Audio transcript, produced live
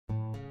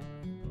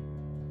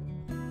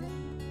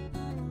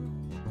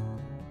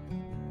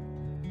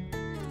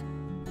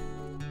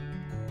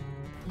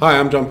Hi,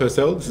 I'm John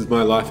Purcell. This is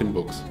my life in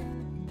books.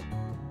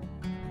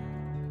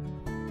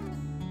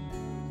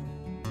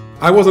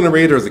 I wasn't a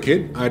reader as a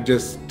kid. I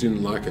just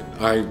didn't like it.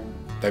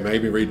 They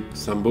made me read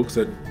some books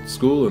at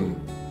school and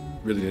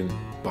really didn't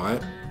buy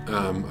it.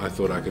 I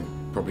thought I could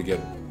probably get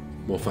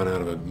more fun out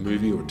of a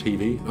movie or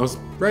TV. I was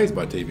raised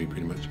by TV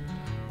pretty much.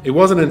 It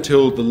wasn't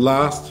until the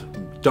last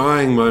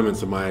dying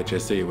moments of my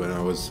HSC when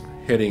I was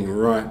heading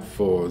right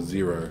for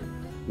zero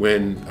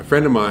when a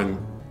friend of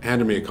mine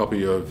handed me a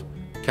copy of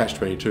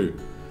Catch-22.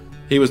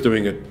 He was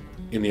doing it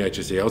in the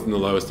HSC. I was in the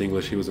lowest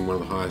English, he was in one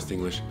of the highest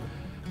English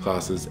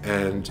classes,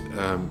 and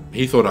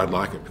he thought I'd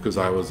like it because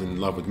I was in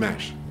love with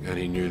MASH, and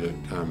he knew that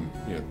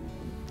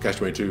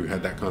Catch-22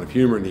 had that kind of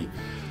humour, and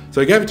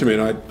so he gave it to me,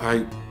 and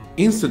I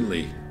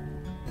instantly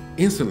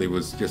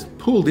was just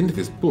pulled into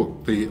this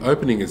book. The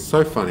opening is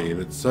so funny and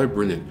it's so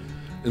brilliant,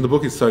 and the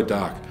book is so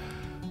dark,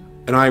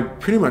 and I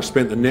pretty much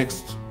spent the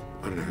next,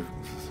 I don't know,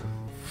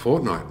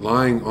 fortnight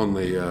lying on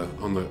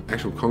the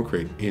actual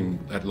concrete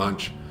at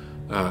lunch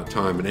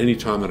time and any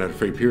time that I had a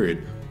free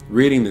period,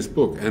 reading this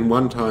book. And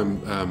one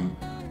time,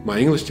 my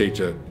English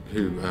teacher,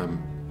 who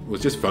was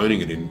just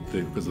phoning it in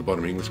because of the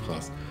bottom English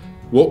class,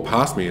 walked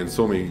past me and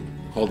saw me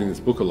holding this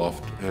book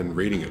aloft and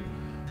reading it,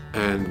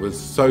 and was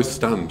so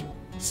stunned.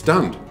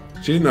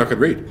 She didn't know I could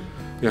read.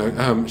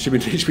 She'd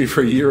been teaching me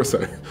for a year or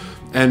so,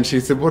 and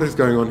she said, "What is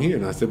going on here?"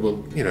 And I said,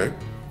 "Well,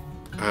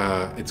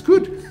 it's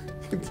good."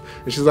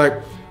 And she's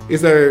like,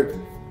 "Is there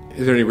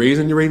any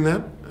reason you're reading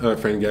that?" A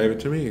friend gave it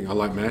to me. I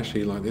like MASH,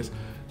 he liked this.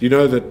 Do you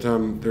know that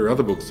there are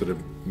other books that have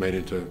made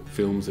into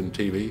films and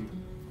TV?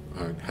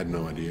 I had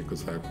no idea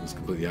because I was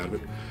completely out of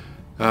it.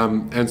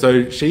 And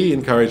so she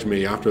encouraged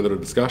me after a little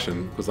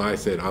discussion, because I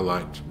said I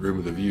liked Room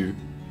with a View,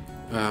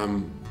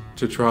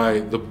 to try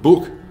the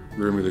book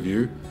Room with a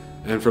View.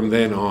 And from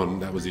then on,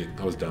 that was it.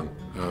 I was done.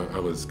 I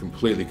was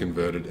completely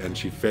converted, and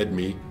she fed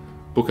me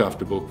book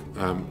after book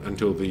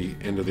until the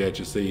end of the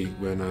HSC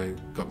when I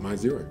got my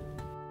zero.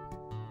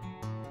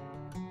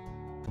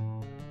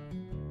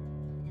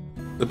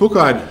 The book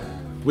I'd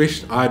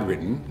wished I'd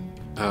written,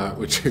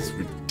 which is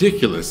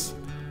ridiculous,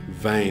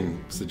 vain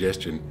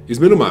suggestion, is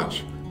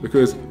Middlemarch,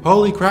 because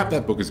holy crap,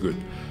 that book is good.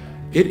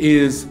 It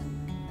is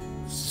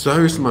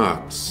so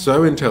smart,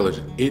 so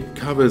intelligent. It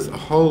covers a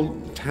whole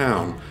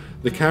town.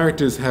 The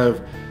characters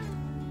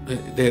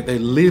they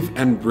live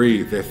and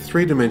breathe. They're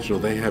three-dimensional.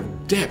 They have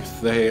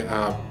depth. They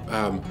are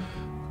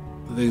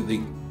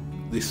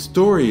the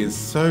story is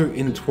so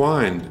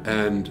entwined,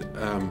 and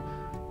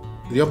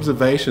the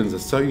observations are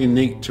so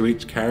unique to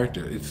each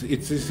character.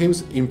 It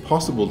seems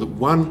impossible that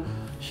one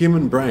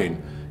human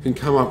brain can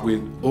come up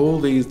with all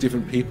these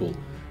different people.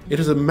 It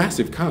is a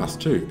massive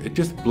cast too. It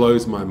just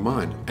blows my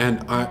mind,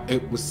 and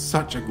it was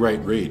such a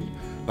great read.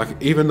 Like,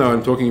 even though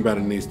I'm talking about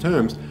it in these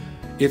terms,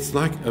 it's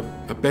like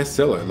a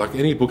bestseller. Like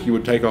any book you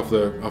would take off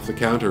the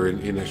counter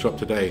in a shop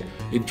today,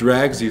 it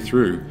drags you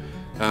through,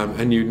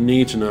 and you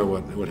need to know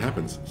what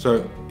happens.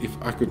 So if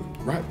I could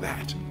write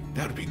that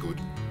would be good.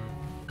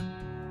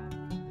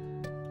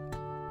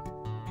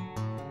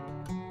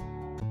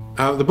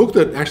 The book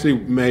that actually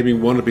made me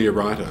want to be a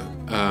writer,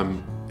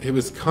 it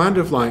was kind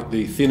of like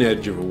the thin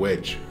edge of a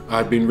wedge.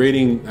 I'd been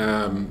reading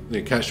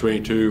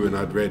Catch-22, and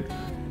I'd read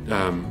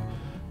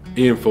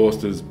Ian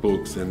Forster's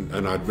books,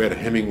 and I'd read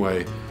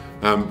Hemingway,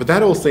 but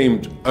that all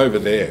seemed over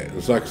there. It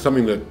was like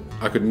something that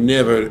I could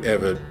never,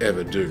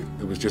 ever do.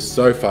 It was just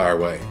so far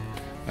away.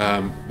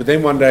 But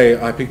then one day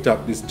I picked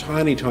up this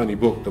tiny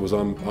book that was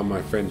on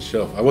my friend's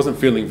shelf. I wasn't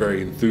feeling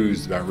very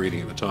enthused about reading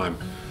at the time.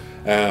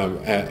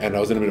 And I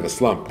was in a bit of a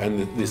slump,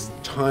 and this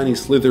tiny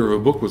slither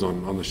of a book was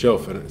on the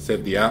shelf, and it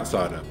said The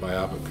Outsider by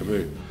Albert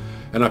Camus.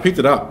 And I picked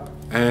it up,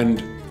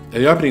 and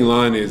the opening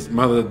line is,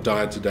 "Mother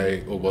died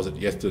today, or was it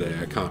yesterday?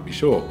 I can't be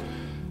sure."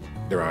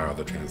 There are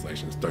other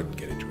translations, don't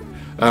get into it.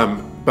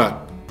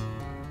 But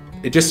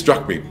it just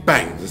struck me,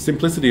 bang, the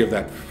simplicity of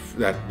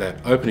that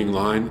opening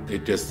line,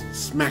 it just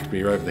smacked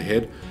me over the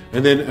head.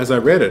 And then as I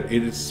read it,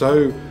 it is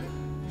so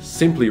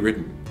simply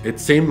written. It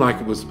seemed like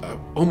it was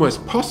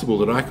almost possible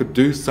that I could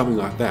do something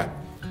like that.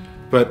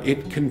 But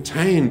it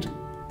contained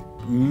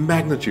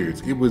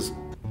magnitudes. It was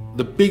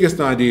the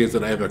biggest ideas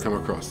that I ever come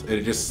across. And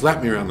it just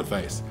slapped me around the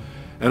face.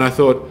 And I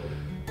thought,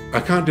 I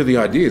can't do the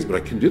ideas, but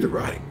I can do the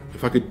writing.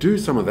 If I could do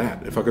some of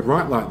that, if I could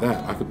write like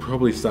that, I could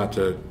probably start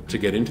to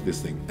get into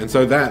this thing. And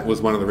so that was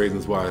one of the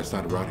reasons why I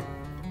started writing.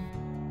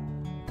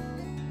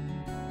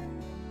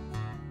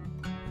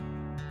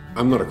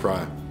 I'm not a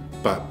crier,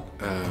 but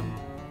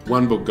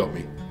one book got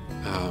me.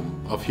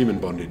 Of Human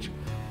Bondage.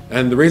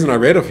 And the reason I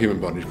read Of Human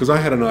Bondage, because I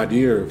had an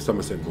idea of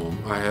Somerset Maugham,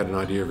 I had an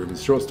idea of him as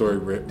a short story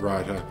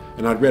writer,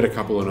 and I'd read a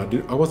couple,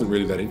 and I wasn't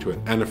really that into it.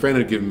 And a friend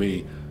had given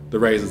me The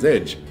Razor's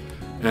Edge,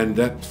 and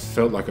that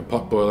felt like a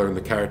potboiler, and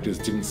the characters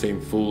didn't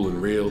seem full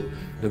and real,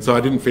 and so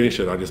I didn't finish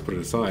it, I just put it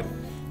aside.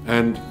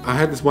 And I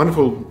had this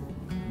wonderful,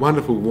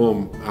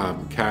 warm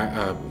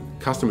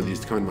customer that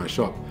used to come into my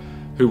shop,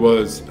 who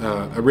was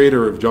a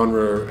reader of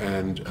genre,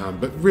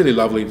 but really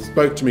lovely,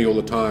 spoke to me all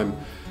the time,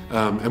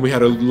 and we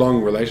had a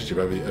long relationship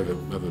over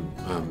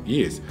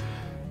years.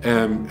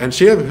 And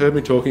she had heard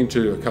me talking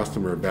to a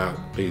customer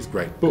about these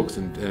great books,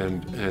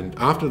 and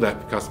after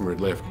that customer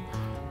had left,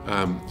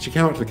 she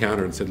came up to the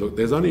counter and said, look,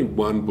 there's only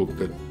one book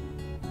that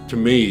to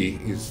me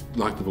is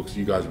like the books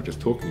you guys were just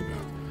talking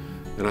about.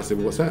 And I said,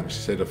 well, what's that? She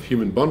said, Of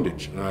Human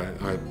Bondage.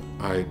 And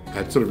I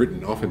had sort of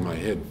written off in my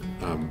head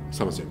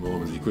Somerset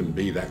Maugham, he couldn't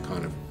be that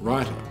kind of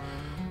writer.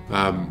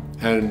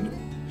 And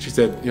she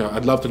said,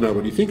 I'd love to know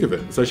what you think of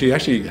it. So she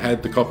actually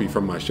had the copy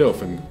from my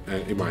shelf and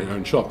in my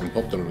own shop and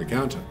popped it on the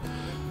counter.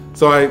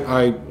 So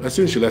I as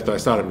soon as she left, I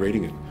started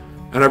reading it.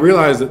 And I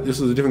realized that this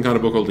was a different kind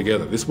of book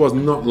altogether. This was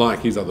not like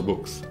his other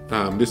books.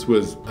 This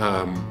was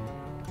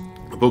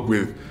a book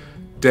with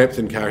depth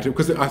and character,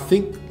 because I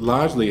think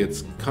largely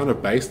it's kind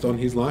of based on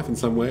his life in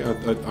some way. I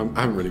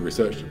haven't really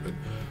researched it, but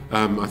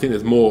I think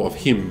there's more of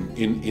him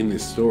in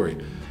this story.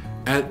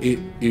 And it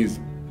is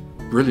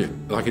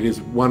brilliant. Like, it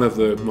is one of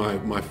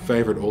my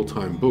favorite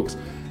all-time books,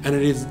 and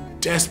it is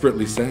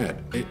desperately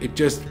sad. It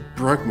just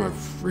broke my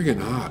friggin'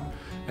 heart.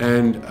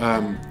 And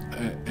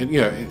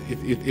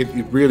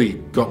it really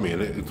got me,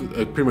 and it's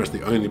pretty much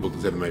the only book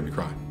that's ever made me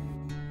cry.